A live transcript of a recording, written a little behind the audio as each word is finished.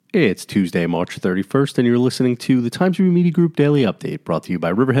It's Tuesday, March 31st, and you're listening to the Times Review Media Group Daily Update, brought to you by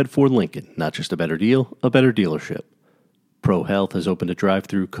Riverhead Ford Lincoln. Not just a better deal, a better dealership. ProHealth has opened a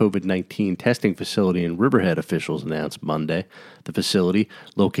drive-through COVID-19 testing facility in Riverhead, officials announced Monday. The facility,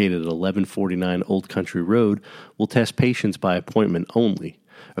 located at 1149 Old Country Road, will test patients by appointment only.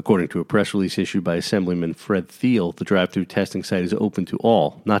 According to a press release issued by Assemblyman Fred Thiel, the drive-through testing site is open to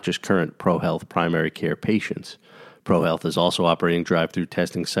all, not just current ProHealth primary care patients. ProHealth is also operating drive-through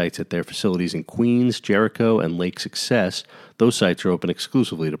testing sites at their facilities in Queens, Jericho, and Lake Success. Those sites are open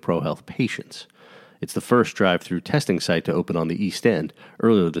exclusively to ProHealth patients. It's the first drive-through testing site to open on the East End.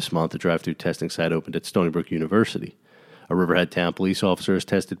 Earlier this month, the drive-through testing site opened at Stony Brook University. A Riverhead Town police officer has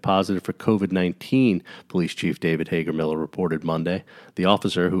tested positive for COVID-19, Police Chief David Hager-Miller reported Monday. The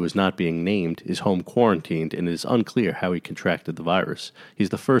officer, who is not being named, is home quarantined, and it is unclear how he contracted the virus. He's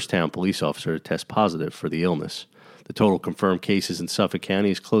the first town police officer to test positive for the illness. The total confirmed cases in Suffolk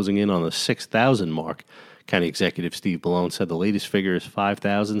County is closing in on the 6,000 mark. County Executive Steve Bellone said the latest figure is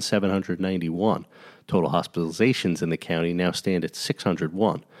 5,791. Total hospitalizations in the county now stand at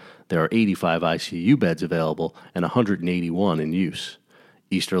 601. There are 85 ICU beds available and 181 in use.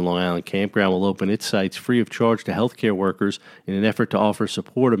 Eastern Long Island Campground will open its sites free of charge to healthcare workers in an effort to offer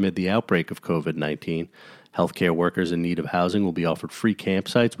support amid the outbreak of COVID-19. Healthcare workers in need of housing will be offered free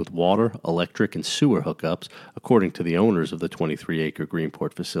campsites with water, electric, and sewer hookups, according to the owners of the 23-acre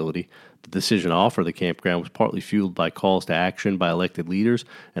Greenport facility. The decision to offer the campground was partly fueled by calls to action by elected leaders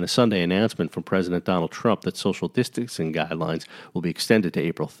and a Sunday announcement from President Donald Trump that social distancing guidelines will be extended to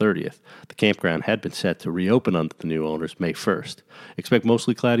April 30th. The campground had been set to reopen under the new owners May 1st. Expect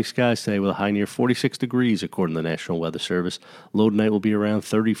mostly cloudy skies today with a high near 46 degrees, according to the National Weather Service. Low tonight will be around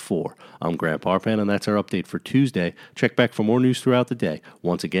 34. I'm Grant Parpan, and that's our update for Tuesday. Check back for more news throughout the day.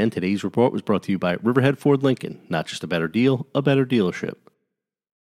 Once again, today's report was brought to you by Riverhead Ford Lincoln. Not just a better deal, a better dealership.